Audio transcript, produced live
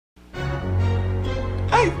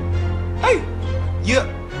Hey, yeah.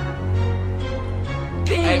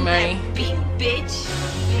 Hey man, bitch.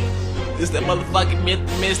 this that motherfucking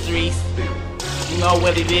mysteries. You know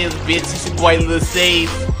what it is, bitch. It's your boy Lil Sieze.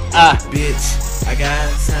 Bitch, I got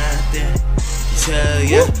something to tell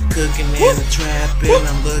ya. Cooking in the trap and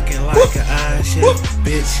I'm looking like an iron chef.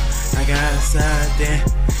 Bitch, I got something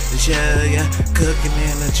to tell ya. Cooking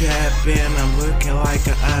in the trap and I'm looking like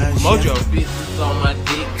an iron chef. Mojo. Bitches on my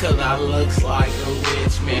dick cause I looks like a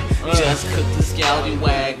rich man. Just cooked the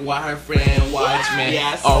scallywag while her friend watch me.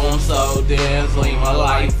 Yes. Oh, I'm so dazzling, my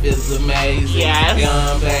life is amazing. Yes.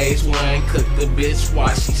 Young bass one, cook the bitch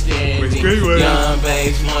while she standing. Young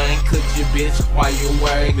bass one, cook your bitch while you're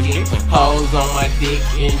working. Hoes on my dick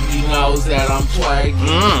and you knows that I'm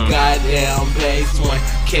twerking. Goddamn bass one,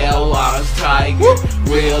 Kellogg's Tiger.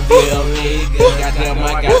 Real deal nigga, goddamn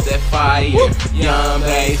I got that fire. Young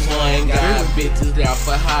bass one, got bitches down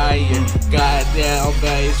for hire. Goddamn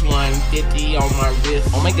bass 150 on my wrist.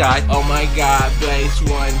 Oh my god. Oh my god, bass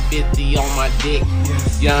 150 on my dick.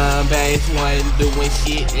 Young bass one doing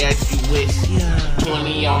shit that you wish.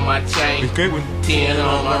 20 on my chain, Good one. 10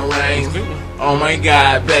 on my ring. Oh my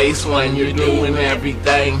god, bass one, you're doing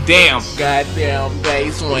everything. Damn. Goddamn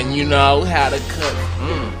bass one, you know how to cook.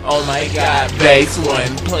 Oh my god, bass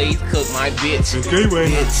one, please cook my bitch. Good one.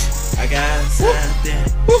 Bitch, I got something to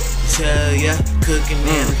tell ya. Cooking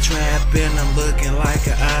in the trap and I'm looking like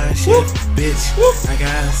an iron chef. Bitch, I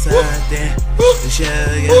got something to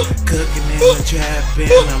tell ya. Cooking in the trap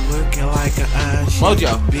and I'm looking like an iron chef.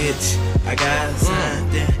 Mojo. Bitch, I got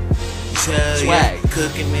something to tell ya. Swag.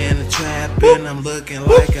 Cooking in the trap and I'm looking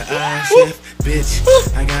like an iron chef. Bitch,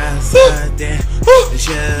 I got something to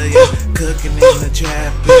tell ya. Cooking in the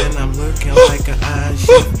trap and I'm looking like an iron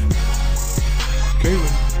chef. Good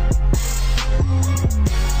one.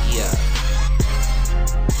 Yeah.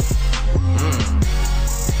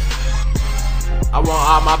 I want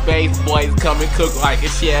all my bass boys to come and cook like a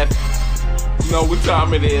chef. You know what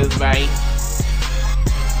time it is, man.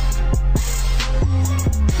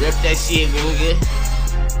 Rip that shit, nigga.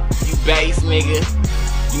 You bass, nigga.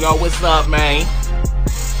 You know what's up, man.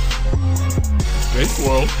 Bass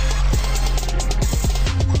world.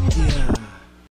 Yeah.